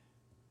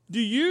Do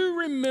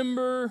you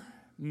remember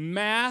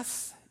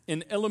math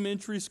in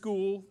elementary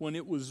school when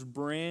it was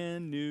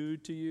brand new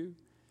to you?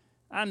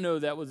 I know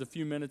that was a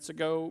few minutes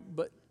ago,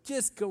 but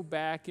just go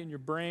back in your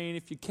brain,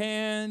 if you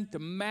can, to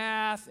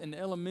math in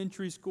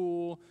elementary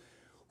school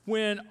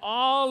when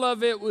all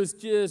of it was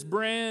just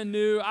brand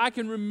new. I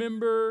can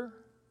remember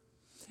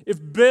if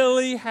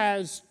Billy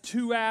has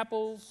 2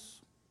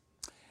 apples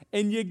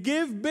and you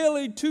give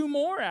Billy 2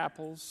 more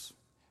apples,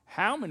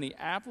 how many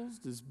apples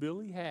does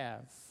Billy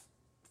have?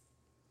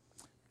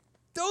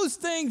 Those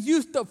things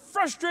used to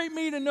frustrate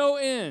me to no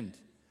end.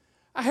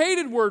 I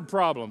hated word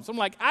problems. I'm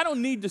like, I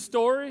don't need the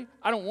story.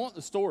 I don't want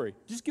the story.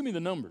 Just give me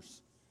the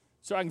numbers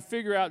so I can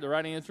figure out the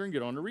right answer and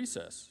get on to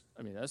recess.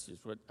 I mean, that's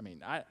just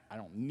I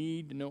don't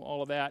need to know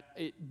all of that.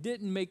 It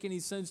didn't make any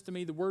sense to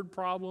me. The word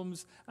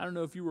problems, I don't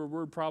know if you were a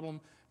word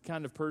problem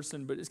kind of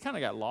person, but it's kind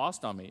of got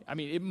lost on me. I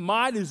mean, it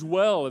might as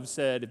well have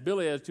said, if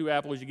Billy has 2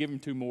 apples, you give him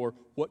 2 more.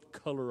 What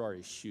color are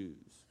his shoes?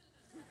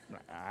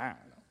 I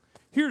don't know.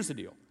 Here's the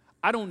deal.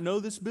 I don't know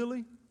this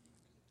Billy,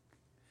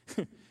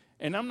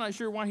 and I'm not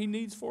sure why he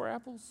needs 4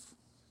 apples.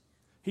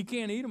 He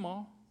can't eat them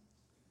all,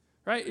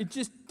 right? It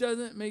just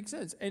doesn't make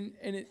sense. And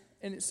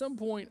at some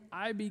point,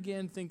 I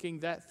began thinking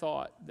that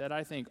thought that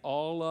I think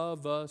all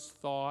of us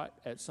thought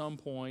at some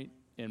point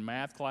in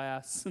math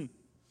class,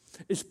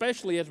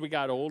 especially as we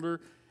got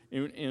older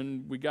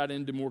and we got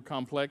into more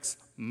complex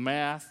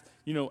math,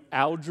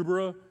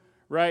 algebra,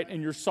 right?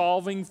 And you're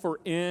solving for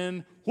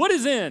n. What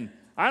is n?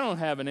 I don't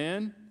have an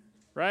n.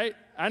 Right?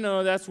 I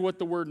know that's what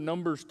the word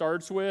number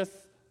starts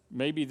with.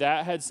 Maybe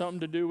that had something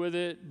to do with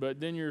it, but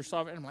then you're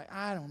solving. I'm like,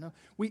 I don't know.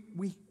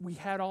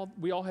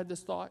 We all had this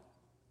thought.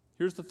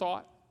 Here's the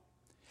thought.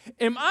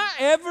 Am I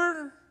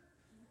ever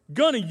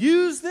going to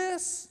use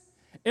this?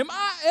 Am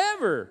I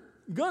ever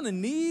going to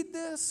need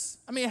this?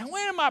 I mean,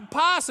 when am I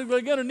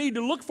possibly going to need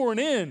to look for an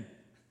end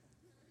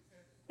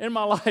in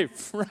my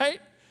life, right?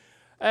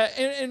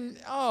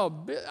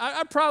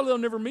 I probably will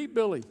never meet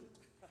Billy.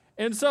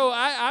 And so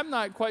I'm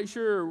not quite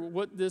sure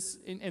what this,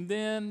 and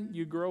then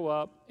you grow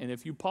up, and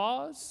if you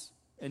pause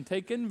and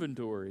take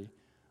inventory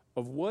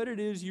of what it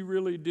is you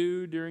really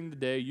do during the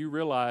day, you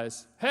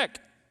realize, heck,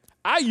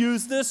 I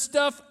use this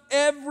stuff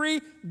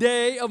every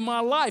day of my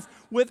life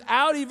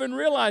without even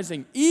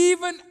realizing,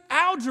 even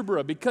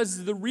algebra,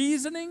 because the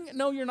reasoning,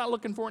 no, you're not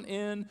looking for an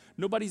n,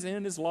 nobody's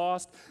n is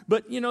lost,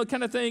 but,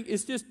 kind of thing,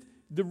 it's just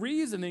the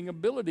reasoning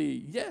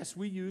ability. Yes,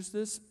 we use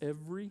this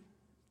every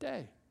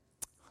day.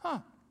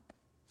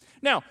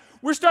 Now,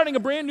 we're starting a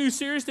brand new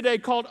series today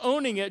called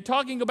Owning It,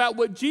 talking about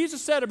what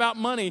Jesus said about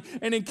money.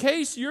 And in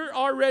case you're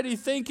already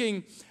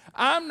thinking,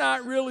 I'm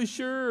not really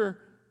sure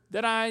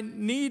that I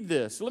need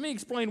this, let me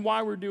explain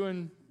why we're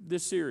doing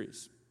this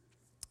series.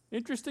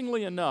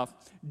 Interestingly enough,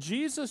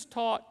 Jesus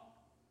taught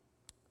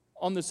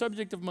on the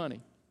subject of money.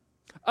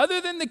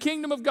 Other than the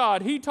kingdom of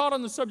God, he taught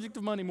on the subject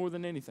of money more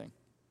than anything.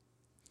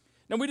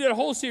 Now, we did a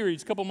whole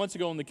series a couple months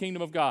ago on the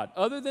kingdom of God,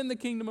 other than the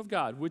kingdom of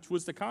God, which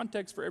was the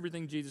context for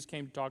everything Jesus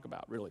came to talk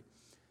about, really.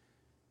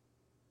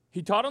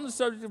 He taught on the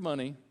subject of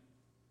money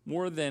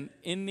more than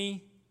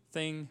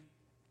anything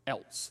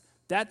else.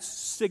 That's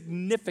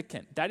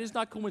significant. That is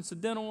not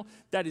coincidental.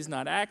 That is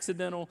not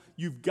accidental.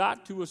 You've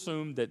got to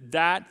assume that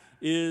that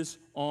is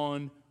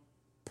on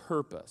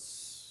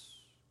purpose.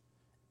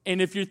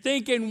 And if you're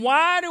thinking,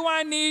 why do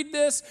I need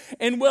this?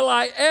 And will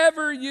I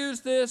ever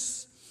use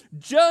this?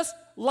 Just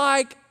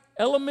like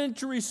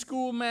elementary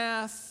school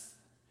math,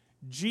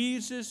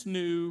 Jesus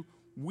knew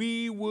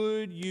we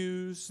would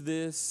use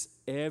this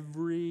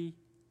every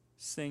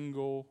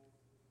single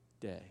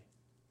day.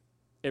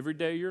 Every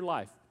day of your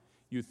life.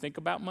 You think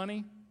about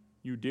money,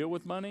 you deal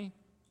with money,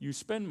 you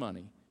spend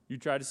money, you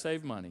try to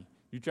save money,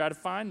 you try to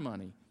find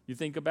money, you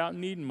think about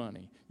needing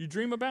money, you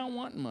dream about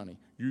wanting money,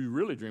 you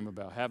really dream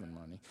about having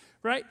money,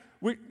 right?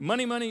 We're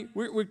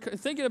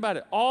thinking about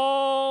it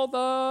all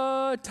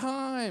the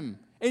time.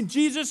 And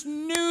Jesus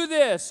knew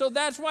this, so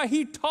that's why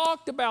he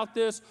talked about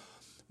this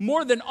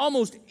more than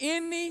almost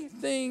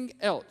anything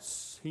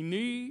else. He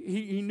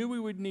knew we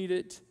would need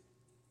it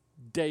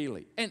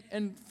daily.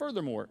 And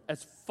furthermore,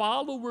 as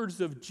followers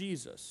of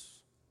Jesus,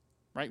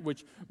 right,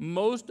 which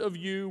most of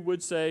you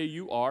would say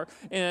you are,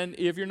 and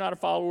if you're not a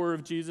follower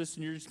of Jesus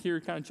and you're just here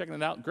kind of checking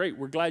it out, great,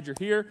 we're glad you're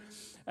here,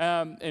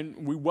 and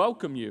we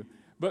welcome you.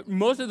 But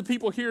most of the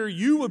people here,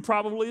 you would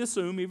probably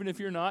assume, even if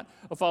you're not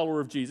a follower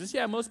of Jesus,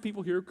 yeah, most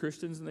people here are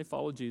Christians and they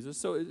follow Jesus,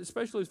 so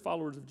especially as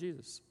followers of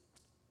Jesus.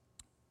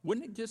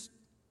 Wouldn't it just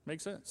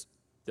make sense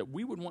that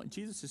we would want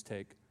Jesus'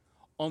 take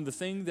on the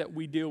thing that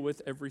we deal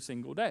with every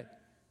single day?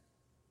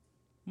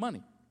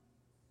 Money.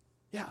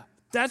 Yeah,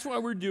 that's why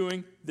we're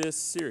doing this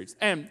series.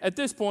 And at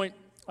this point,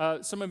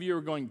 some of you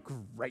are going,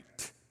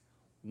 great,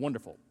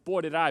 wonderful.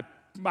 Boy, did I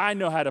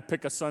know how to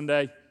pick a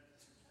Sunday.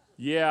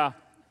 Yeah.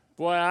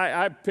 Boy,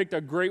 I picked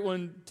a great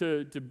one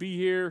to be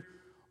here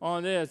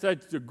on this.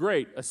 That's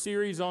great, a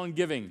series on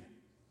giving.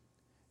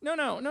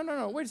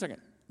 No, wait a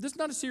second. This is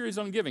not a series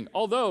on giving,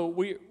 although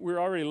we're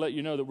already let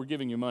you know that we're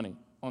giving you money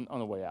on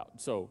the way out.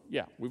 So,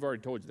 yeah, we've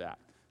already told you that.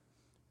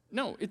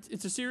 No,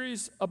 it's a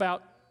series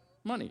about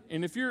money.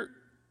 And if you're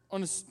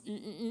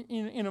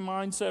in a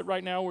mindset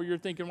right now where you're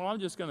thinking, well, I'm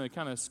just going to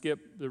kind of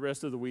skip the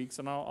rest of the weeks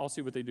and I'll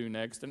see what they do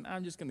next, and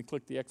I'm just going to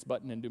click the X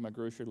button and do my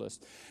grocery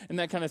list and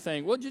that kind of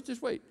thing. Well,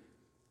 just wait.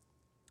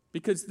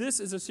 Because this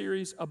is a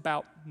series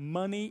about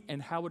money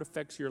and how it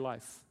affects your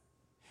life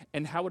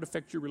and how it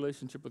affects your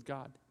relationship with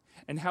God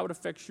and how it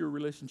affects your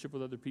relationship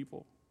with other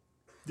people.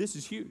 This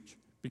is huge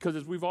because,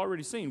 as we've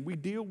already seen, we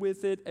deal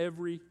with it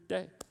every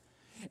day.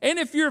 And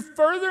if you're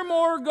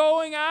furthermore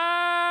going,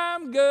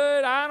 I'm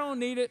good, I don't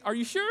need it, are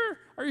you sure?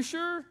 Are you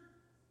sure?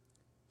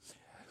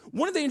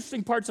 One of the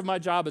interesting parts of my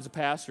job as a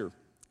pastor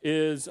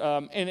is,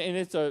 and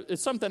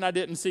it's something I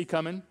didn't see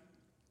coming,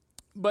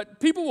 but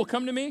people will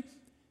come to me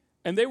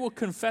and they will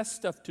confess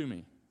stuff to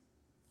me.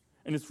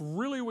 And it's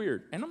really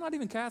weird. And I'm not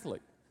even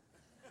Catholic.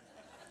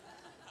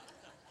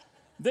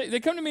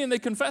 They come to me and they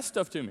confess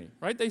stuff to me,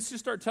 right? They just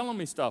start telling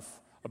me stuff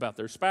about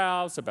their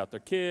spouse, about their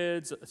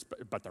kids,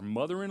 about their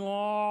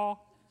mother-in-law,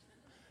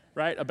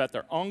 right? About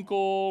their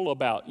uncle,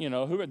 about,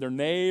 their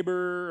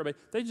neighbor.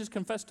 They just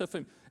confess stuff.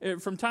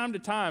 From time to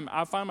time,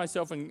 I find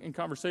myself in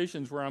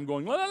conversations where I'm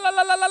going, la, la,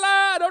 la, la, la, la,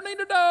 I don't need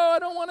to know, I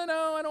don't want to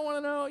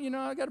know,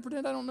 I got to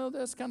pretend I don't know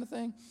this kind of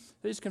thing.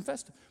 They just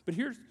confess. But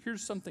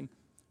here's something.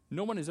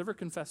 No one has ever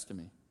confessed to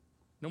me.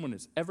 No one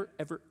has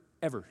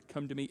ever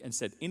come to me and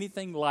said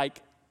anything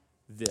like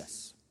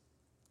this.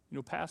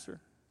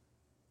 Pastor,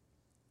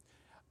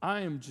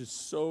 I am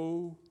just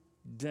so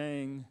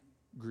dang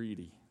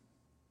greedy.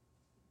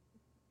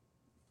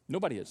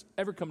 Nobody has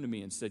ever come to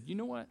me and said, you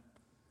know what?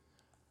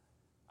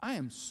 I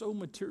am so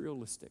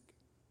materialistic.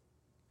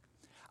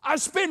 I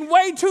spend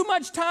way too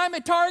much time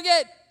at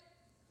Target.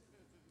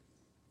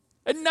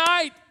 At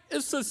night,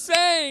 it's the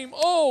same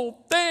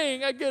old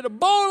thing. I get a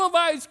bowl of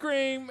ice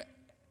cream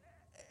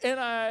and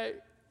I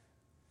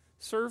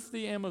surf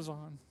the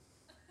Amazon.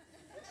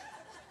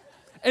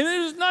 And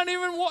there's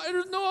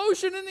no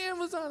ocean in the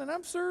Amazon, and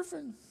I'm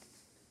surfing,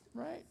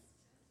 right?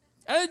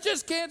 And it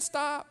just can't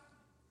stop.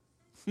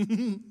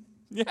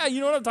 Yeah, you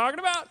know what I'm talking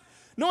about?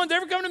 No one's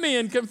ever come to me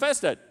and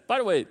confessed that. By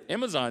the way,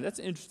 Amazon, that's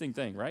an interesting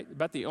thing, right?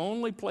 About the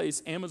only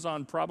place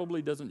Amazon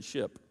probably doesn't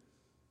ship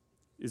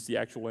is the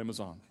actual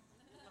Amazon.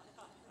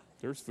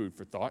 There's food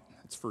for thought.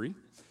 It's free. I'm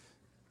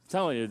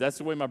telling you, that's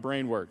the way my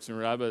brain works.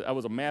 I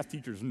was a math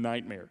teacher's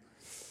nightmare.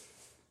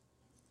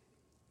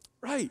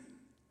 Right.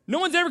 No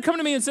one's ever come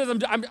to me and says,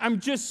 I'm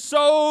just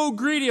so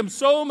greedy, I'm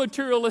so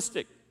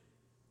materialistic.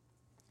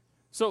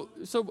 So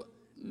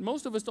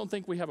most of us don't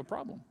think we have a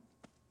problem.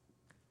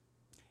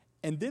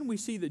 And then we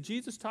see that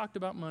Jesus talked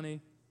about money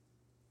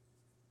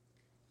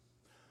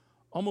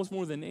almost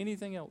more than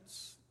anything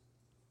else.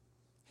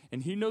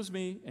 And he knows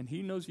me, and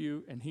he knows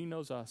you, and he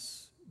knows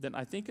us. Then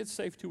I think it's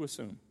safe to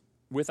assume,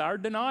 with our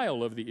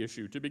denial of the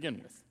issue to begin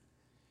with,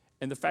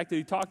 and the fact that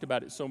he talked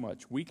about it so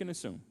much, we can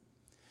assume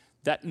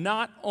that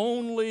not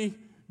only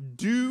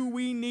do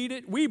we need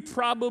it, we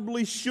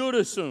probably should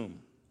assume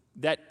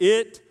that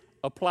it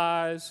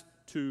applies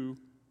to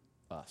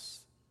us.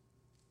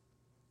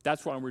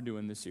 That's why we're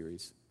doing this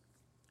series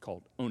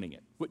called Owning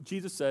It. What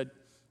Jesus said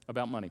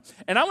about money.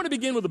 And I want to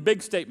begin with a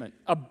big statement,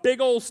 a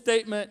big old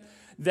statement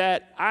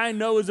that I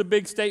know is a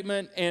big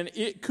statement, and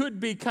it could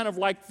be kind of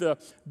like the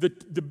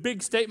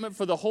big statement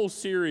for the whole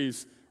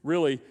series,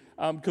 really,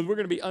 because we're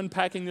going to be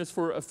unpacking this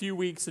for a few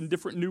weeks in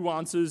different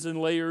nuances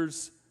and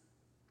layers.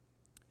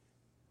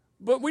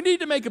 But we need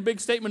to make a big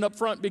statement up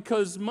front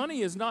because money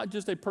is not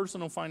just a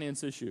personal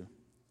finance issue.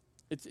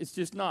 It's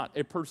just not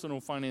a personal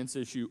finance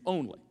issue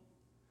only.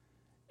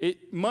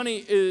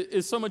 Money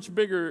is so much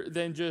bigger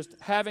than just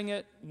having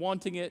it,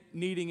 wanting it,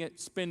 needing it,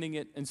 spending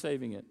it, and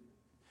saving it.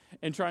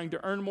 And trying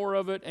to earn more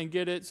of it and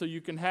get it so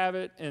you can have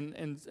it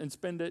and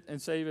spend it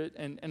and save it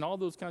and all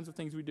those kinds of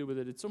things we do with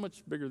it. It's so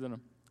much bigger than a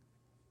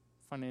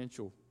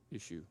financial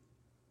issue.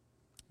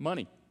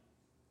 Money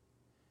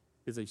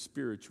is a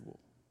spiritual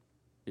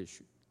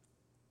issue.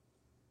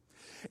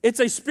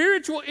 It's a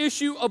spiritual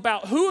issue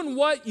about who and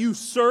what you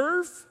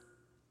serve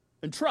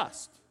and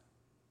trust.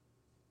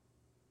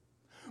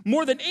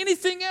 More than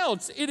anything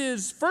else, it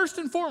is first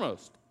and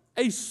foremost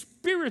a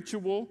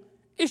spiritual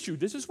issue.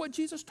 This is what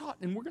Jesus taught,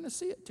 and we're going to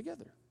see it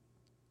together.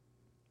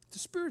 It's a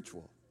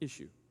spiritual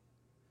issue.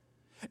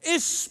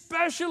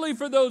 Especially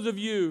for those of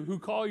you who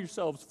call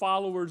yourselves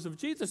followers of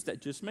Jesus.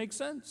 That just makes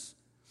sense.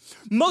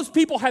 Most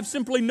people have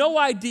simply no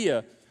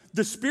idea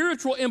the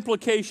spiritual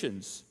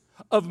implications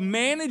of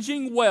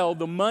managing well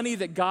the money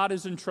that God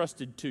has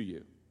entrusted to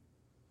you.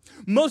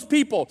 Most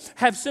people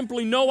have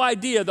simply no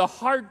idea the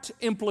heart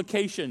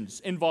implications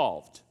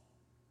involved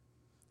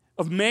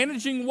of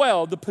managing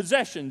well the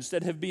possessions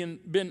that have been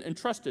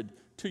entrusted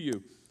to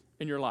you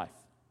in your life.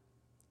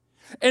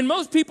 And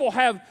most people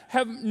have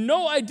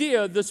no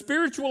idea the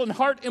spiritual and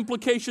heart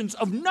implications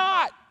of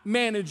not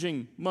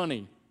managing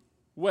money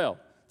well.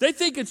 They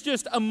think it's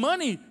just a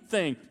money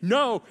thing.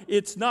 No,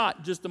 it's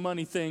not just a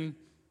money thing.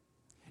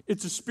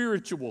 It's a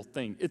spiritual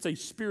thing. It's a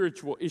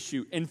spiritual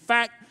issue. In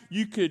fact,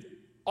 you could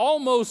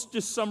almost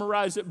just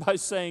summarize it by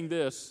saying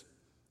this: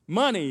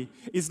 money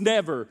is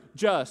never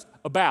just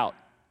about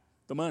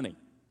the money.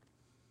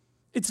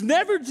 It's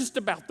never just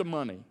about the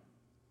money.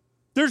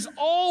 There's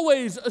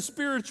always a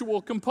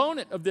spiritual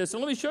component of this.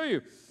 And let me show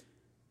you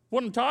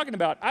what I'm talking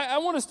about. I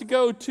want us to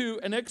go to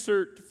an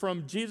excerpt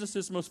from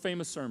Jesus' most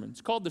famous sermon.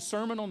 It's called the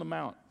Sermon on the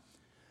Mount.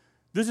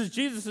 This is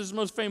Jesus'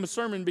 most famous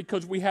sermon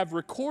because we have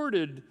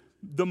recorded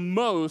the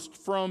most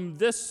from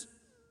this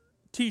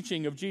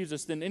teaching of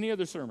Jesus than any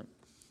other sermon.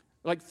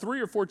 Like 3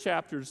 or 4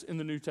 chapters in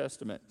the New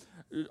Testament,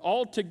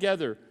 all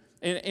together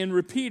and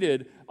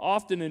repeated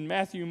often in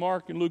Matthew,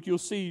 Mark, and Luke. You'll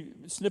see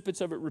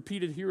snippets of it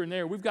repeated here and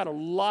there. We've got a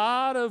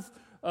lot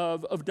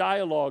of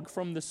dialogue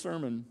from this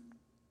sermon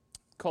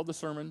called the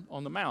Sermon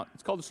on the Mount.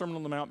 It's called the Sermon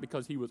on the Mount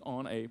because he was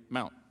on a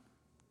mount.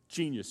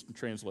 Genius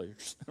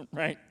translators,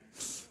 right?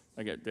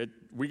 Okay,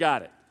 we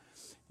got it.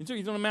 And so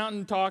he's on a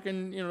mountain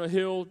talking, a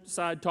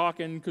hillside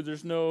talking because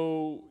there's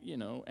no,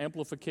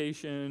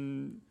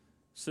 amplification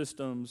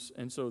systems.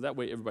 And so that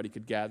way everybody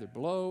could gather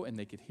below and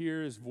they could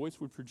hear, his voice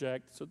would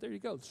project. So there you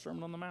go, the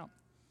Sermon on the Mount.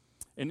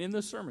 And in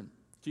this sermon,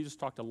 Jesus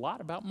talked a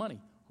lot about money,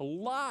 a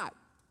lot.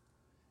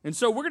 And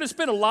so we're going to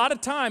spend a lot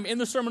of time in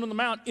the Sermon on the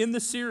Mount in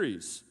this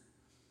series.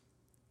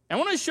 I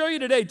want to show you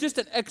today just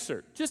an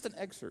excerpt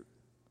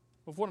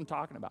of what I'm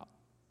talking about.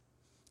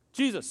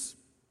 Jesus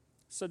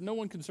said no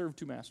one can serve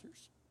 2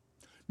 masters.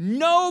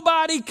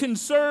 Nobody can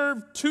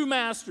serve 2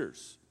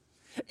 masters.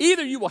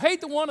 Either you will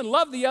hate the one and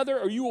love the other,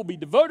 or you will be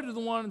devoted to the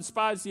one and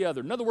despise the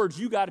other. In other words,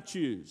 you got to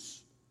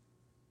choose.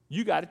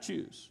 You got to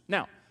choose.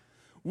 Now,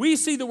 we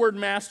see the word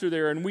master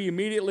there, and we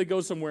immediately go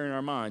somewhere in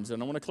our minds,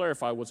 and I want to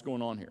clarify what's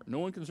going on here. No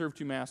one can serve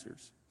 2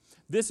 masters.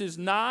 This is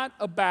not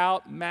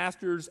about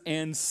masters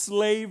and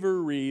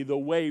slavery the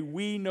way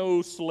we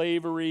know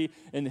slavery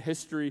in the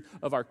history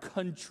of our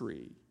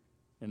country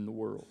and the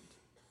world.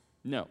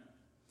 No.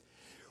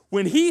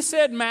 When he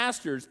said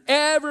masters,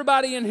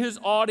 everybody in his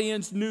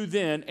audience knew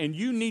then, and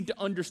you need to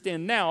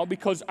understand now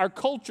because our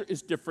culture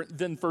is different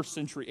than first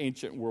century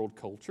ancient world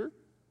culture.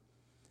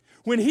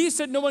 When he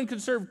said no one can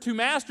serve 2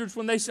 masters,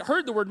 when they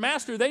heard the word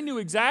master, they knew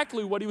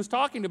exactly what he was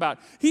talking about.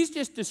 He's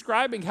just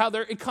describing how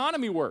their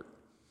economy worked.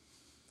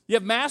 You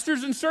have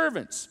masters and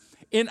servants.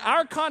 In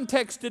our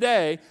context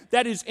today,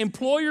 that is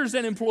employers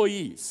and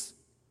employees.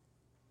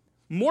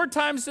 More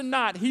times than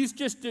not,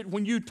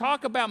 when you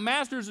talk about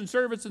masters and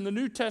servants in the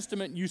New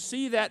Testament, you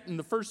see that in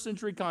the first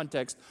century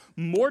context.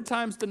 More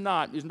times than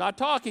not, he's not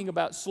talking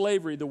about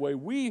slavery the way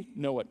we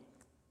know it.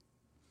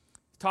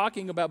 He's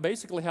talking about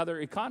basically how their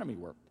economy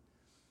worked.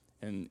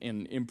 And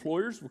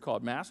employers were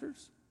called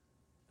masters,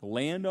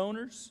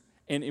 landowners,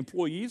 and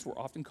employees were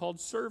often called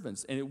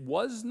servants. And it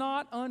was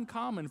not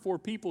uncommon for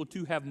people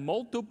to have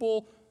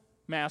multiple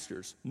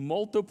masters,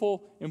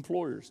 multiple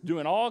employers,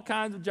 doing all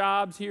kinds of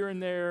jobs here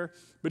and there.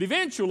 But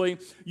eventually,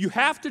 you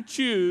have to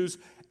choose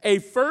a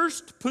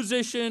first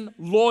position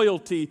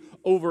loyalty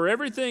over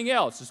everything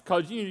else. It's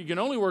because you can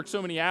only work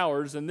so many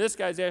hours, and this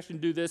guy's asking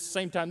to do this,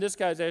 same time this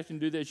guy's asking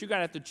to do this. You're going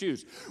to have to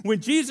choose. When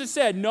Jesus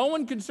said, no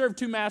one can serve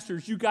 2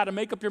 masters, you got to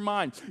make up your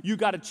mind. You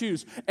got to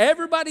choose.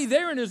 Everybody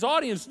there in his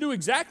audience knew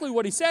exactly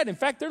what he said. In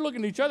fact, they're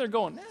looking at each other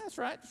going, that's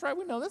right,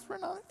 we know this, we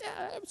know that.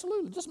 Yeah,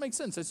 absolutely, it just makes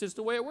sense. That's just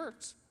the way it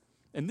works.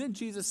 And then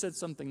Jesus said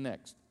something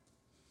next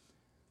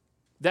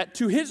that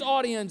to his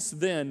audience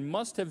then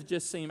must have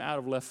just seemed out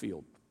of left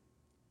field.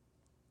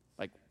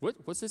 Like,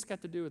 what's this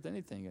got to do with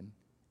anything?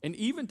 And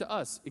even to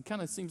us, it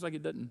kind of seems like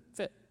it doesn't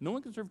fit. No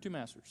one can serve 2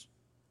 masters.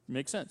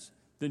 Makes sense.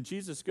 Then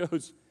Jesus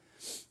goes,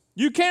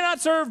 you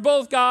cannot serve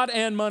both God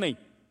and money.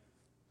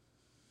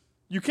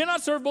 You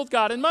cannot serve both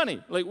God and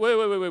money. Like,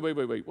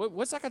 wait.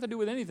 What's that got to do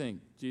with anything,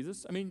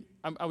 Jesus? I mean,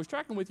 I was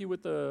tracking with you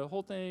with the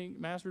whole thing,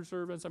 masters,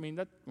 servants. I mean,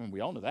 we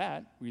all know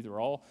that. We're either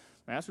all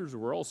masters or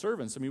we're all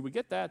servants. I mean, we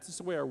get that. It's just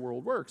the way our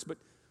world works. But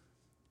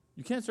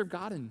you can't serve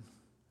God and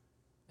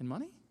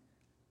money?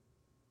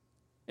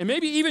 And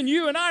maybe even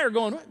you and I are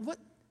going,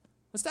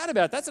 what's that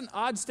about? That's an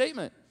odd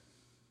statement.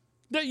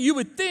 That you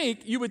would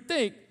think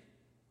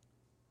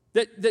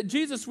that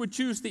Jesus would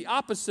choose the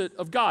opposite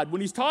of God. When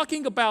he's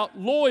talking about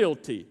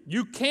loyalty,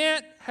 you've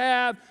got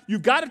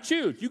to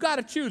choose. You got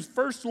to choose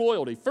first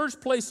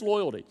place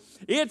loyalty.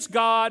 It's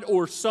God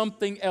or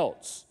something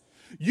else.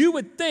 You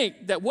would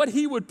think that what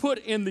he would put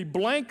in the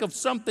blank of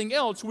something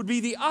else would be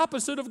the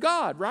opposite of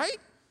God, right?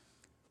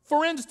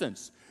 For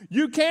instance,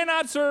 you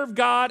cannot serve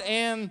God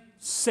and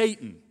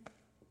Satan.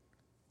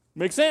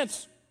 Makes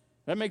sense?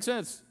 That makes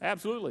sense.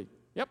 Absolutely.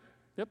 Yep.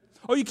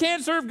 Oh, you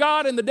can't serve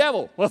God and the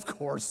devil. Well, of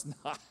course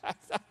not.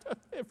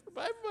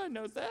 Everybody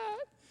knows that.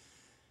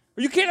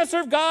 Or you cannot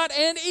serve God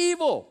and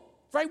evil.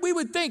 Right? We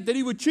would think that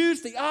he would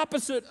choose the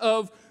opposite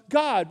of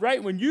God,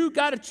 right? When you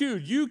got to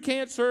choose, you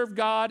can't serve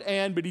God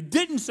but he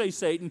didn't say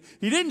Satan.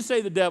 He didn't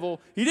say the devil.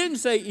 He didn't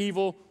say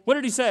evil. What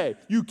did he say?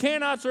 You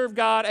cannot serve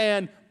God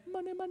and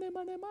money.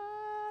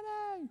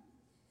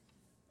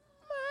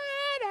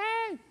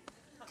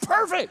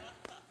 Perfect.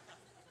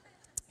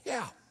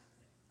 Yeah.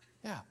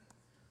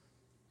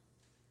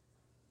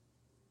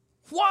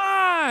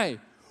 Why?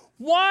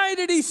 Why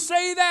did he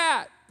say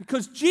that?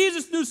 Because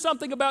Jesus knew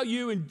something about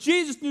you, and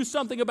Jesus knew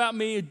something about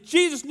me, and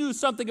Jesus knew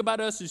something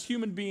about us as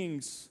human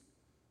beings.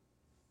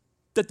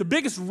 That the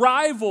biggest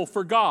rival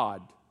for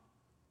God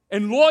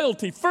And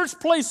loyalty,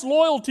 first place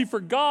loyalty for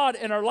God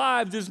in our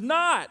lives is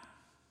not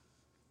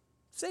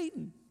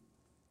Satan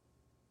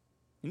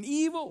and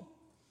evil.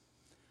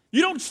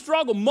 You don't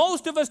struggle.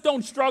 Most of us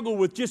don't struggle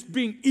with just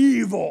being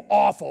evil,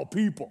 awful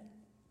people.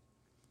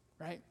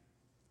 Right?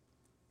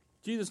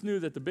 Jesus knew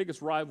that the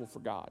biggest rival for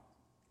God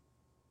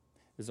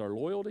is our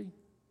loyalty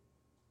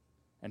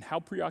and how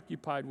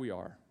preoccupied we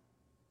are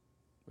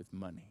with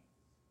money.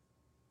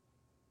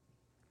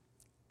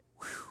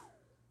 Whew.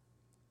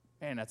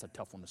 Man, that's a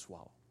tough one to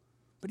swallow.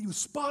 But he was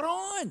spot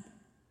on.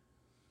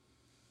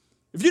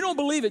 If you don't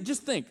believe it,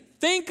 just think.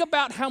 Think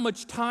about how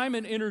much time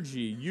and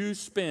energy you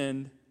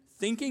spend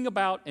thinking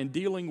about and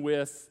dealing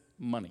with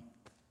money.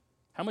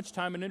 How much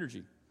time and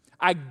energy?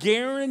 I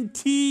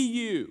guarantee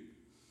you,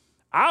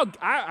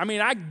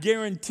 I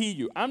guarantee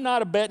you, I'm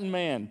not a betting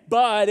man,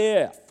 but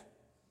if,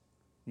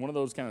 one of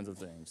those kinds of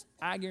things,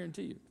 I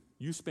guarantee you,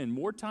 you spend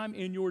more time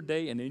in your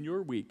day and in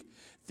your week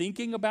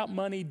thinking about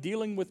money,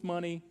 dealing with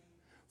money,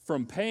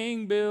 from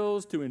paying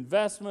bills to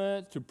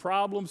investment to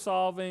problem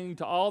solving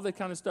to all that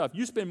kind of stuff.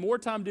 You spend more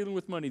time dealing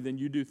with money than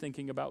you do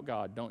thinking about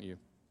God, don't you?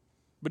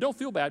 But don't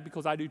feel bad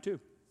because I do too.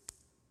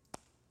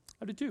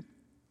 I do too.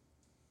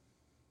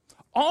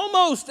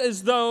 Almost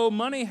as though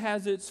money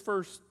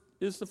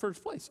is the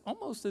first place.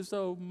 Almost as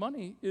though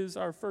money is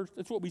our first.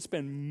 It's what we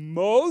spend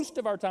most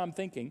of our time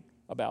thinking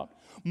about,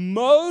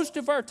 most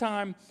of our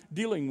time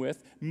dealing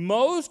with,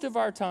 most of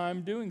our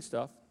time doing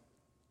stuff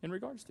in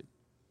regards to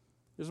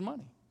is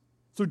money.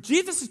 So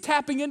Jesus is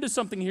tapping into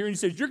something here, and he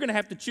says, you're going to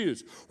have to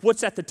choose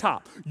what's at the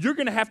top. You're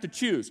going to have to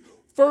choose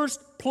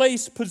first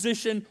place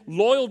position,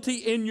 loyalty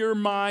in your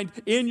mind,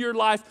 in your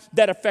life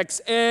that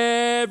affects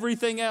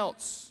everything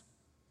else.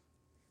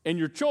 And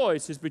your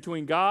choice is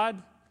between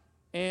God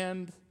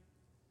and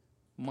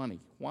money.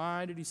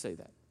 Why did he say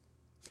that?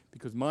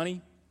 Because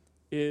money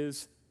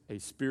is a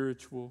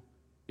spiritual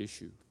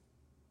issue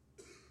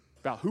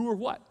about who or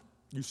what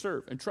you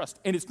serve and trust.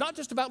 And it's not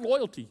just about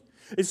loyalty.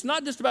 It's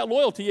not just about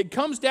loyalty. It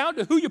comes down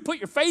to who you put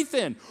your faith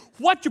in,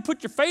 what you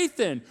put your faith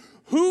in,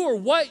 who or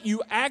what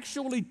you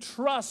actually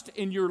trust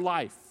in your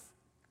life.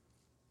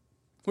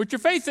 What's your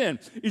faith in?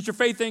 Is your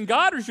faith in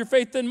God or is your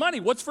faith in money?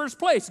 What's first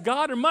place,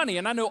 God or money?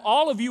 And I know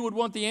all of you would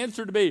want the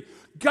answer to be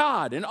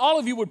God. And all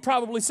of you would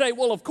probably say,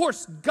 well, of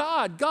course,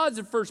 God. God's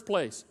in first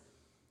place.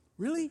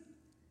 Really?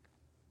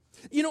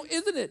 You know,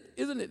 isn't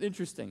it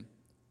interesting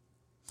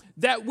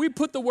that we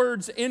put the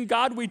words "in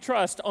God we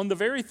trust" on the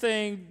very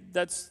thing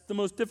that's the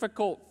most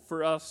difficult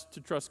for us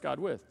to trust God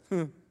with?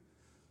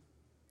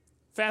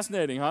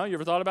 Fascinating, huh? You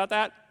ever thought about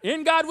that?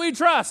 In God we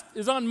trust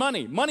is on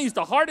money. Money's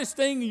the hardest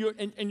thing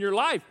in your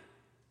life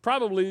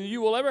probably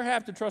you will ever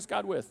have to trust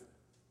God with.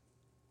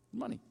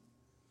 Money.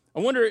 I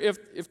wonder if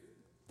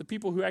the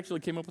people who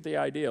actually came up with the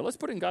idea, let's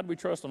put "in God we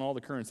trust" on all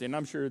the currency, and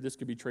I'm sure this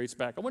could be traced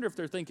back. I wonder if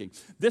they're thinking,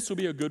 this will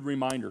be a good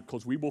reminder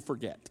because we will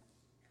forget.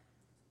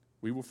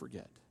 We will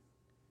forget.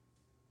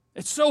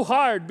 It's so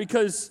hard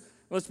because,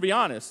 let's be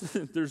honest,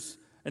 there's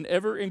an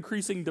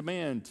ever-increasing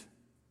demand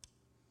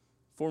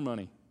for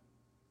money.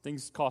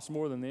 Things cost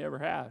more than they ever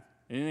have,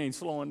 and it ain't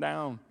slowing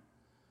down.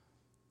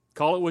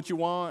 Call it what you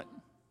want.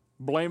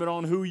 Blame it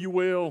on who you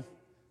will.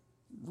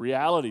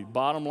 Reality,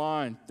 bottom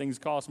line, things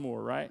cost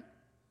more, right?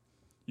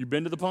 You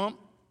been to the pump?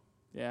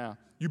 Yeah.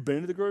 You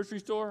been to the grocery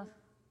store?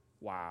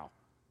 Wow.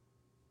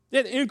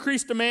 Yeah,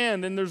 increased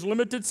demand, and there's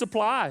limited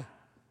supply.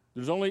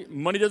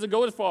 Money doesn't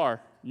go as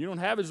far. You don't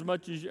have as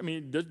much as,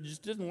 it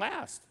just doesn't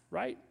last,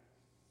 right?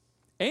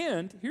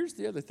 And here's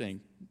the other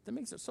thing that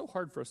makes it so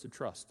hard for us to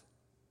trust,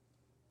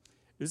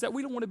 is that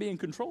we don't want to be in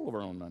control of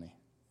our own money.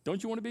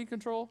 Don't you want to be in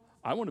control?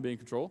 I want to be in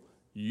control.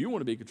 You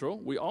want to be in control.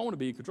 We all want to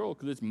be in control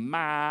because it's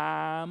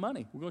my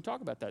money. We're going to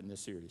talk about that in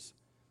this series.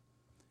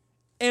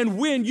 And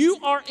when you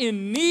are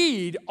in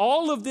need,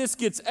 all of this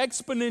gets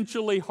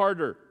exponentially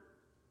harder.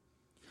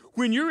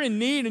 When you're in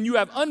need and you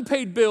have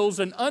unpaid bills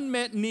and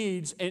unmet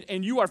needs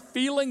and you are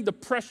feeling the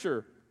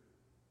pressure,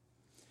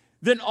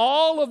 then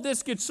all of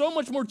this gets so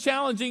much more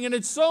challenging and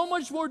it's so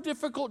much more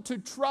difficult to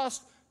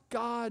trust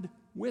God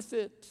with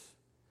it.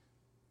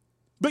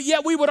 But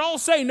yet we would all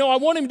say, no, I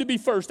want him to be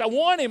first. I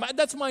want him.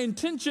 That's my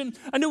intention.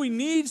 I know he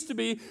needs to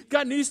be.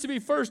 God needs to be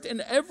first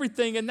in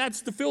everything, and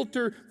that's the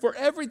filter for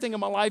everything in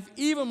my life,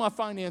 even my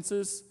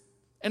finances.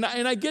 And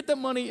I get that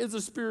money is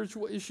a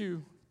spiritual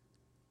issue.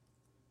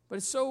 But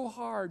it's so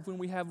hard when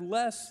we have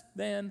less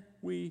than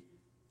we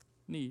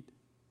need.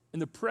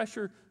 And the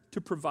pressure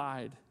to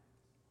provide.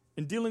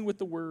 And dealing with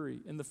the worry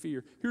and the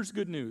fear. Here's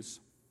good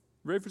news.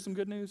 Ready for some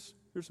good news?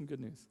 Here's some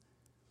good news.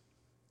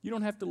 You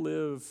don't have to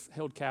live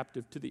held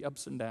captive to the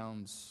ups and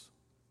downs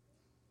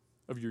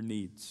of your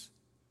needs.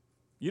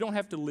 You don't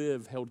have to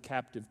live held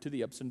captive to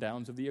the ups and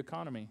downs of the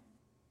economy.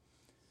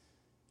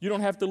 You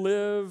don't have to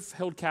live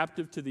held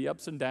captive to the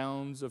ups and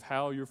downs of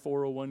how your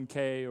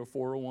 401k or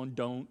 401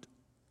 don't.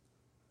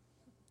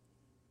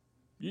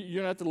 You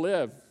don't have to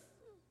live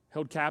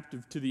held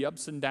captive to the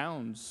ups and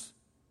downs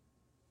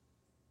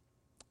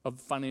of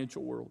the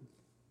financial world.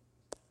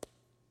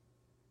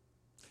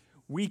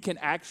 We can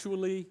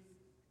actually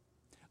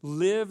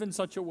live in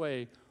such a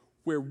way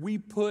where we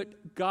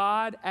put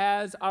God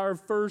as our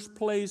first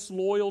place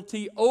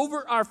loyalty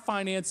over our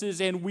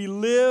finances, and we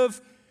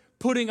live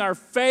putting our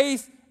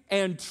faith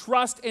and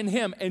trust in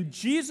Him. And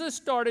Jesus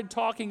started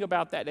talking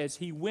about that as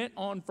He went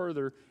on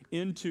further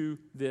into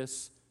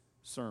this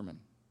sermon.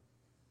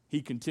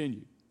 He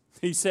continued.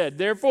 He said,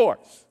 therefore,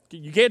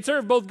 you can't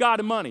serve both God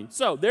and money.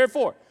 So,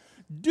 therefore,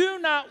 do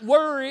not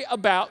worry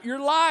about your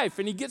life.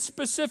 And He gets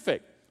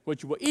specific.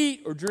 What you will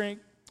eat or drink,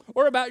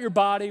 or about your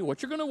body,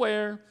 what you're going to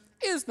wear.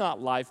 Is not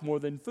life more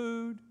than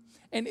food?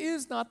 And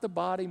is not the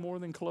body more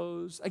than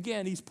clothes?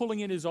 Again, He's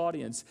pulling in His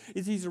audience.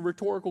 These are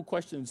rhetorical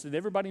questions, and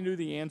everybody knew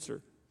the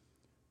answer.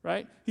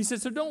 Right? He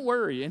said, so don't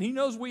worry. And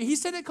He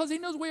said it because He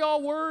knows we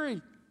all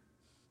worry.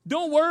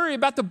 Don't worry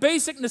about the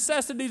basic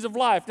necessities of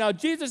life. Now,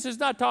 Jesus is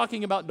not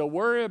talking about don't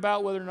worry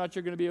about whether or not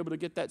you're going to be able to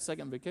get that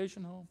second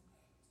vacation home.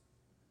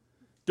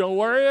 Don't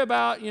worry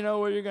about,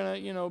 where you're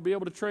going to, be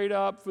able to trade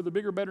up for the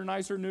bigger, better,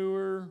 nicer,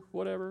 newer,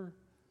 whatever.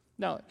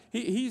 No,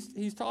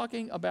 he's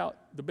talking about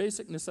the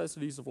basic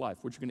necessities of life,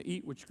 what you're going to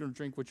eat, what you're going to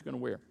drink, what you're going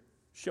to wear,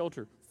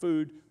 shelter,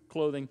 food,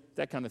 clothing,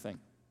 that kind of thing.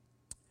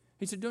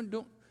 He said,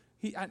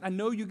 I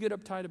know you get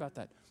uptight about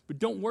that, but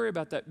don't worry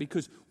about that,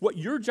 because what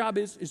your job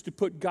is to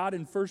put God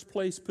in first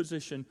place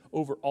position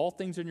over all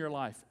things in your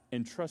life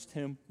and trust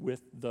Him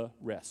with the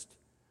rest.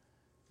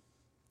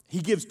 He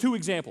gives two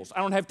examples. I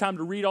don't have time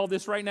to read all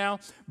this right now,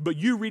 but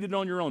you read it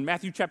on your own.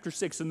 Matthew chapter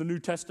 6 in the New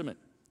Testament.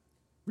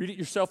 Read it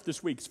yourself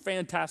this week. It's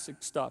fantastic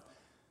stuff.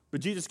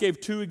 But Jesus gave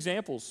two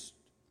examples.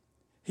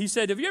 He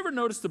said, have you ever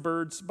noticed the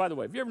birds? By the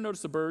way, have you ever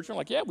noticed the birds? You're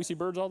like, yeah, we see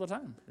birds all the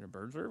time.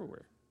 Birds are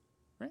everywhere,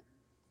 right?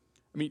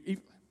 I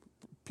mean,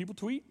 people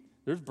tweet.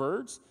 There's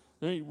birds.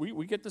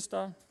 We get this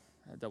stuff.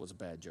 That was a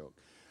bad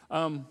joke.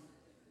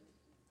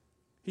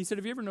 He said,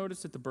 have you ever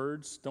noticed that the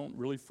birds don't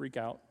really freak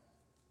out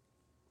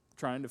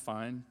trying to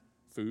find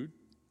food?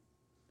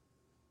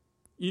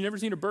 You never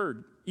seen a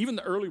bird, even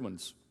the early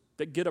ones,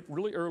 that get up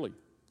really early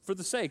for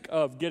the sake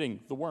of getting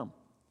the worm.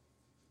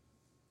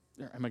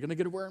 Am I going to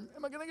get a worm?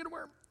 Am I going to get a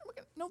worm?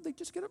 No, they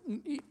just get up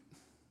and eat.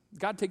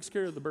 God takes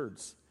care of the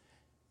birds.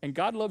 And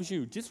God loves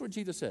you, just what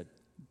Jesus said.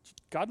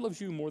 God loves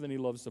you more than He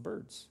loves the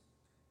birds.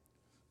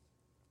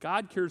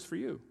 God cares for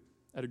you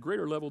at a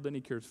greater level than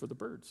He cares for the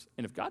birds.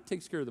 And if God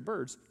takes care of the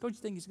birds, don't you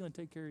think He's going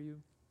to take care of you?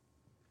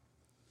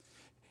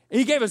 And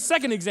He gave a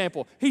second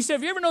example. He said,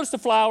 have you ever noticed the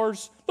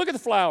flowers? Look at the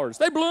flowers.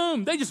 They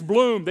bloom. They just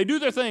bloom. They do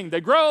their thing. They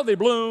grow. They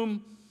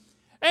bloom.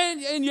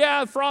 And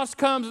yeah, frost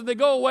comes and they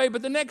go away,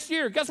 but the next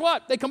year, guess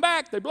what? They come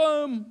back, they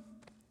bloom.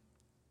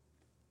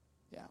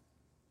 Yeah.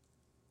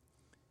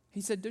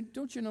 He said,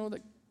 don't you know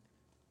that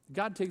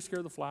God takes care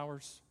of the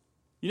flowers?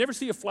 You never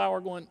see a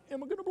flower going,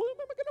 am I going to bloom?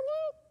 Am I going to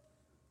bloom?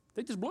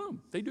 They just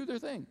bloom. They do their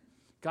thing.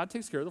 God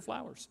takes care of the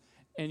flowers.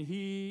 And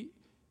He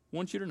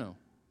wants you to know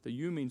that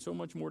you mean so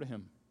much more to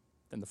Him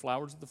than the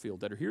flowers of the field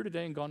that are here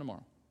today and gone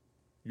tomorrow.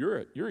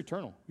 You're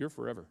eternal. You're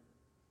forever.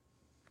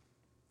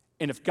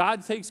 And if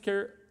God takes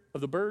care of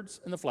the birds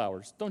and the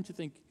flowers, don't you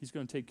think He's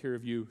going to take care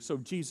of you? So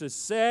Jesus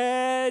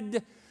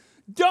said,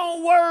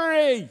 don't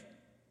worry.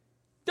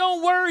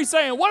 Don't worry,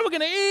 saying, what are we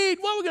going to eat?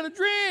 What are we going to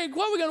drink?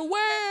 What are we going to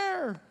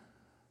wear?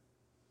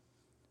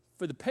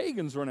 For the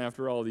pagans run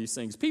after all these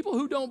things. People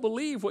who don't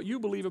believe what you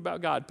believe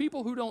about God.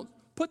 People who don't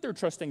put their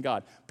trust in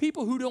God.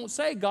 People who don't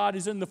say God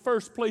is in the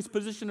first place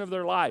position of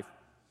their life.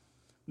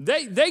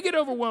 They get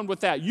overwhelmed with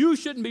that. You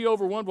shouldn't be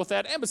overwhelmed with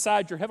that. And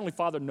besides, your Heavenly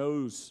Father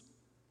knows.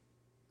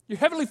 Your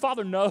Heavenly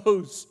Father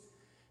knows.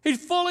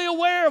 He's fully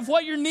aware of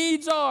what your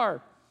needs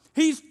are.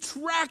 He's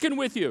tracking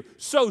with you.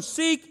 So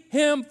seek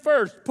Him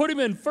first. Put Him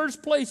in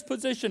first place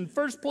position,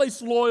 first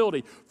place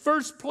loyalty,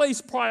 first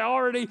place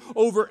priority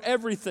over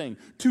everything.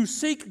 To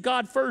seek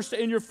God first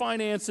in your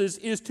finances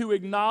is to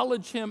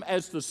acknowledge Him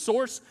as the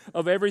source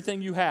of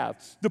everything you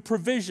have, the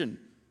provision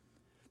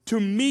to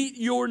meet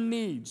your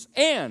needs,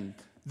 and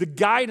the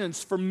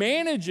guidance for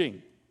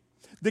managing.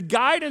 The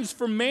guidance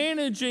for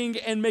managing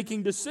and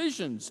making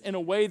decisions in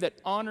a way that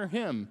honor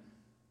Him.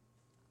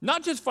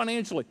 Not just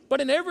financially,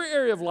 but in every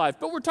area of life.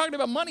 But we're talking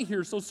about money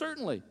here, so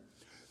certainly.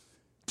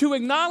 To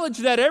acknowledge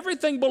that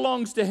everything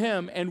belongs to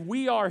Him and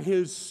we are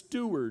His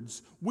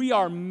stewards. We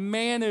are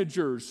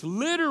managers.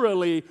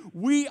 Literally,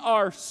 we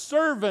are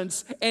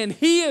servants and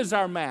He is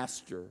our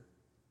master.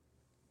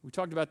 We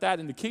talked about that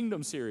in the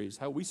Kingdom series,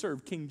 how we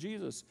serve King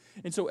Jesus.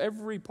 And so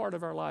every part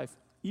of our life,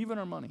 even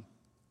our money,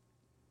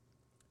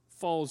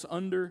 falls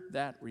under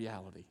that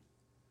reality.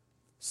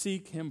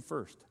 Seek Him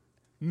first.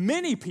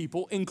 Many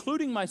people,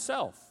 including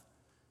myself,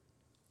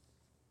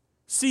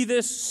 see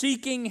this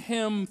seeking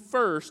Him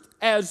first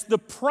as the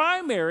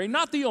primary,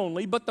 not the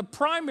only, but the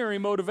primary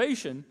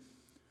motivation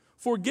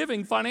for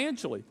giving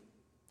financially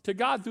to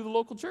God through the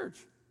local church.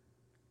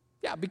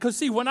 Yeah, because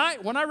see, when I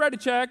write a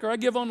check or I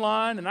give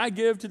online and I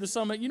give to the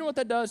summit, you know what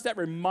that does? That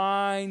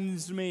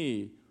reminds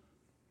me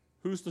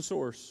who's the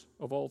source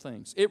of all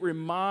things. It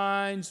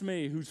reminds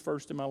me who's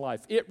first in my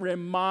life. It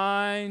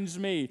reminds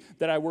me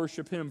that I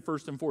worship Him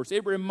first and foremost.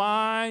 It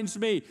reminds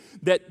me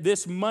that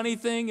this money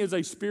thing is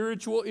a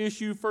spiritual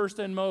issue first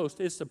and most.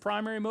 It's the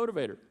primary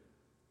motivator.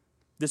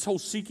 This whole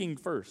seeking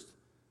first.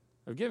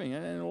 of giving.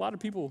 And a lot of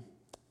people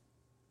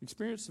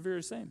experience the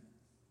very same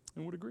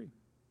and would agree.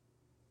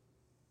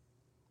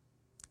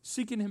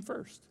 Seeking him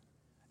first.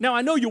 Now,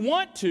 I know you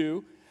want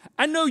to.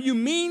 I know you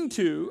mean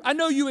to. I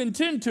know you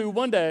intend to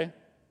one day,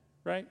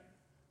 right?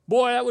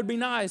 Boy, that would be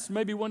nice.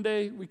 Maybe one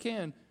day we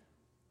can.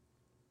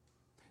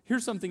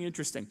 Here's something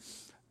interesting.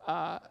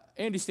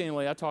 Andy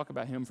Stanley, I talk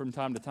about him from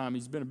time to time.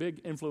 He's been a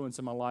big influence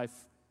in my life.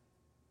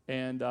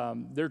 And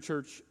their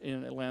church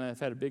in Atlanta have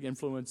had a big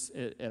influence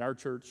at our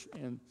church.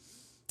 And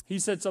he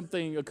said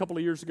something a couple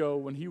of years ago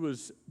when he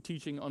was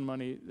teaching on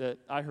money that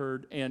I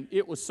heard. And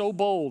it was so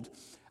bold,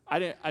 I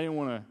didn't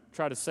want to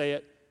try to say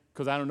it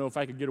because I don't know if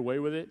I could get away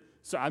with it.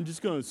 So I'm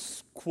just going to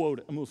quote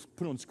it. I'm going to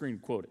put it on screen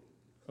and quote it.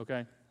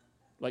 Okay?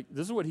 Like,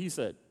 this is what he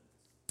said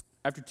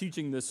after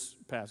teaching this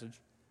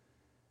passage.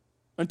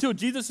 Until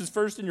Jesus is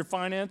first in your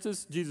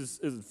finances, Jesus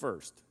isn't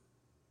first.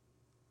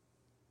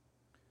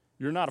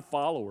 You're not a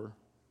follower.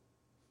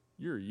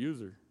 You're a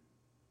user.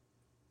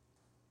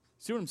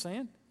 See what I'm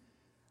saying?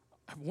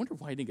 I wonder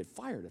why he didn't get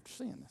fired after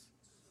saying this.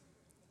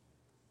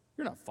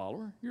 You're not a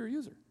follower. You're a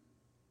user.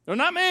 No,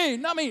 not me.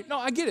 No,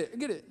 I get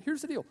it.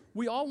 Here's the deal.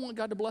 We all want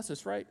God to bless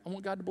us, right? I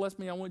want God to bless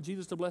me. I want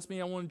Jesus to bless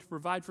me. I want him to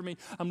provide for me.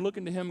 I'm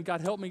looking to him.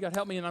 God help me,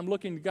 and I'm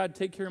looking to God to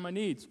take care of my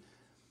needs.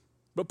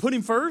 But put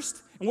him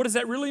first, and what does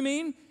that really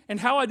mean? And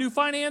how I do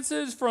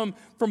finances, from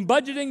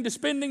budgeting to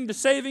spending to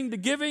saving to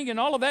giving and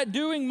all of that,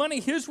 doing money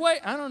his way?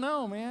 I don't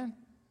know, man.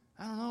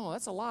 I don't know.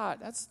 That's a lot.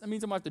 That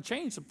means I'm going to have to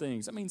change some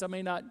things. That means I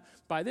may not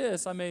buy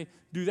this. I may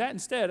do that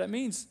instead. That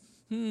means,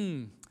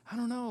 I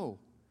don't know.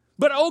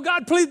 But, oh,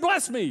 God, please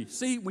bless me.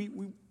 See,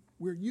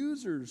 we're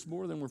users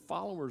more than we're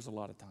followers a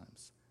lot of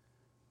times.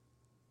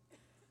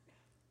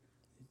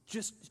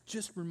 It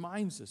just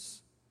reminds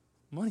us,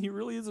 money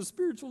really is a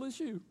spiritual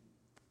issue.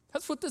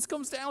 That's what this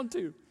comes down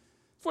to.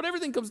 It's what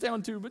everything comes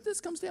down to, but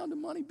this comes down to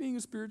money being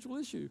a spiritual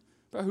issue.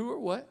 By who or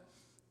what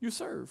you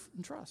serve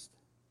and trust.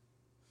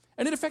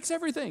 And it affects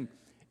everything.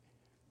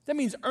 That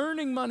means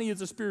earning money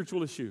is a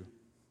spiritual issue.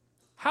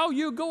 How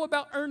you go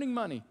about earning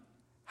money.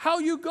 How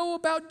you go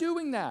about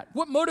doing that.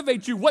 What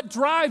motivates you? What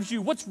drives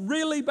you? What's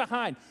really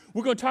behind?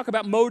 We're going to talk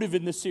about motive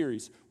in this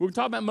series. We're going to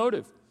talk about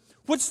motive.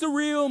 What's the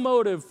real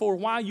motive for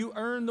why you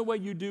earn the way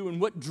you do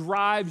and what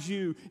drives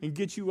you and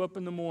gets you up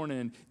in the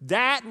morning?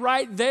 That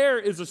right there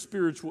is a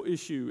spiritual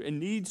issue and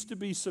needs to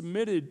be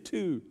submitted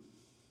to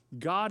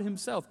God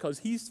himself because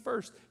he's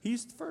first.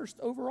 He's first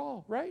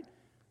overall, right?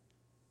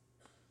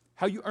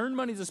 How you earn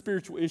money is a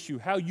spiritual issue.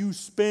 How you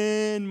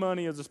spend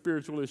money is a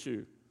spiritual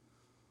issue.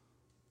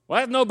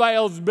 Well, that's nobody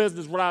else's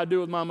business what I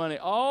do with my money.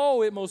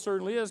 Oh, it most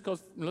certainly is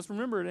because let's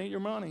remember, it ain't your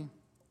money.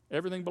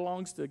 Everything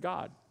belongs to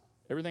God.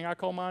 Everything I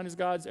call mine is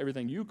God's.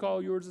 Everything you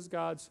call yours is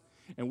God's.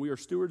 And we are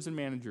stewards and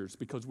managers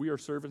because we are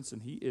servants and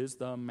he is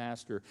the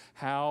master.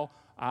 How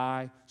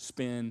I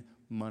spend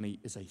money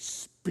is a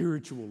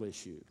spiritual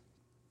issue.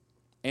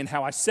 And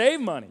how I save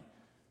money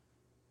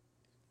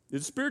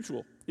is a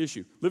spiritual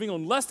issue. Living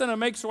on less than I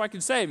make so I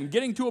can save. And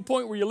getting to a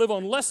point where you live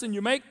on less than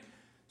you make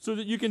so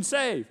that you can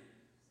save.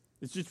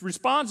 It's just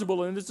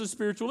responsible and it's a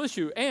spiritual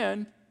issue.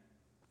 And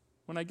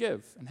when I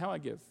give and how I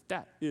give,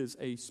 that is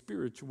a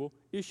spiritual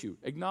issue.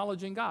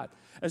 Acknowledging God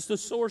as the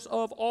source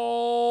of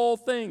all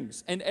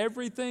things, and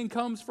everything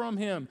comes from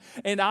him.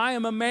 And I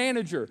am a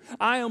manager,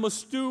 I am a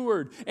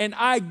steward, and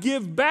I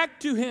give back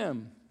to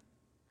him.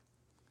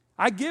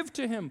 I give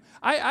to him.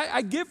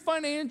 I give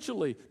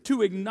financially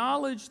to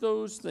acknowledge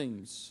those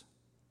things.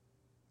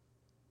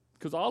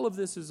 Because all of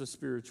this is a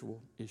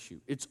spiritual issue.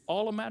 It's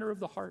all a matter of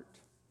the heart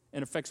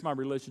and affects my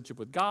relationship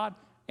with God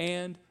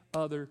and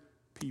other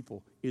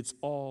people. It's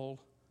all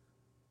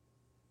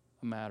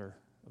a matter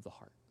of the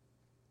heart.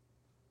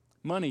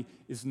 Money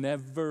is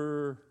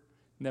never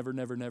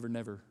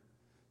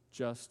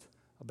just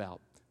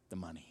about the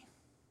money.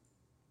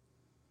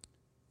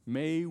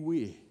 May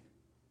we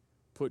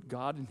put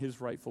God in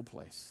his rightful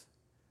place.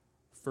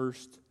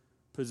 First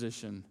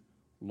position,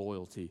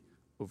 loyalty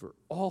over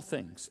all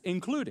things,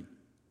 including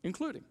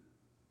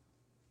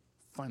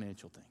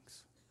financial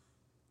things.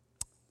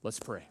 Let's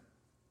pray.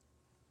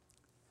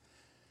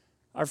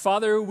 Our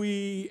Father,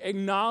 we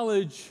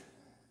acknowledge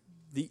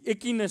the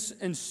ickiness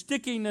and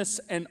stickiness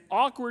and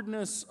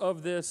awkwardness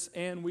of this,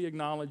 and we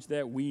acknowledge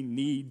that we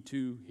need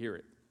to hear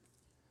it.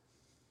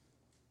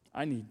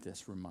 I need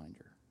this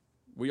reminder.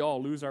 We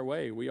all lose our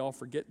way. We all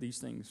forget these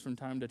things from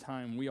time to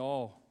time. We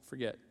all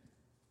forget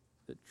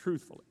that,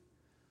 truthfully,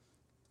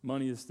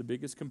 money is the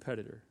biggest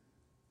competitor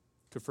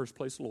to first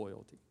place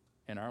loyalty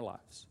in our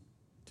lives,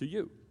 to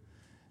you.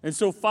 And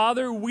so,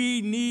 Father,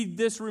 we need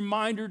this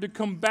reminder to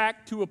come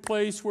back to a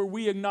place where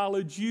we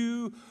acknowledge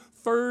you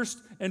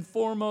first and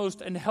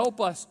foremost and help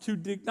us to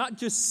not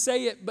just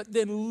say it, but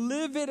then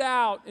live it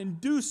out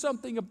and do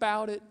something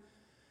about it.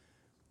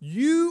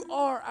 You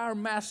are our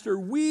master.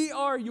 We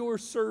are your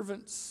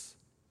servants.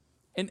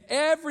 And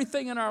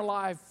everything in our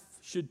life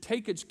should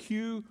take its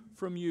cue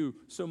from you.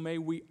 So may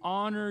we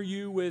honor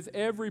you with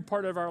every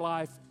part of our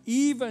life,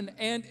 even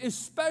and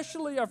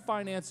especially our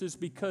finances,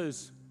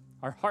 because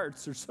our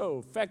hearts are so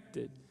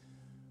affected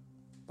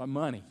by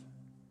money.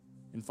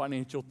 in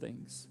financial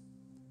things.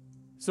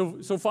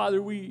 So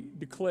Father, we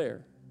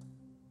declare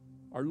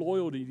our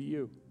loyalty to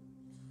you,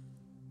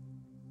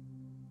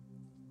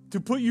 to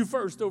put you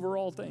first over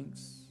all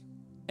things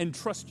and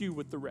trust you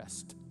with the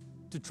rest,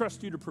 to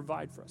trust you to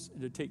provide for us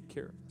and to take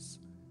care of us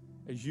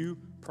as you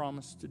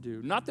promise to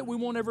do. Not that we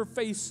won't ever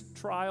face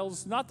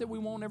trials, not that we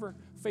won't ever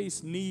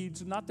face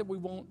needs, not that we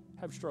won't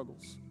have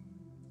struggles,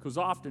 because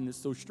often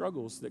it's those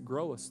struggles that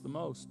grow us the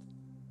most.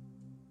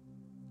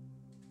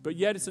 But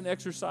yet it's an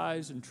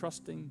exercise in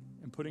trusting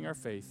and putting our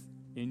faith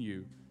in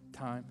you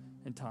time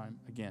and time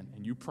again.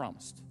 And you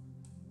promised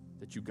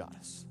that you got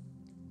us.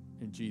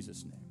 In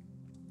Jesus' name,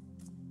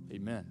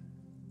 amen.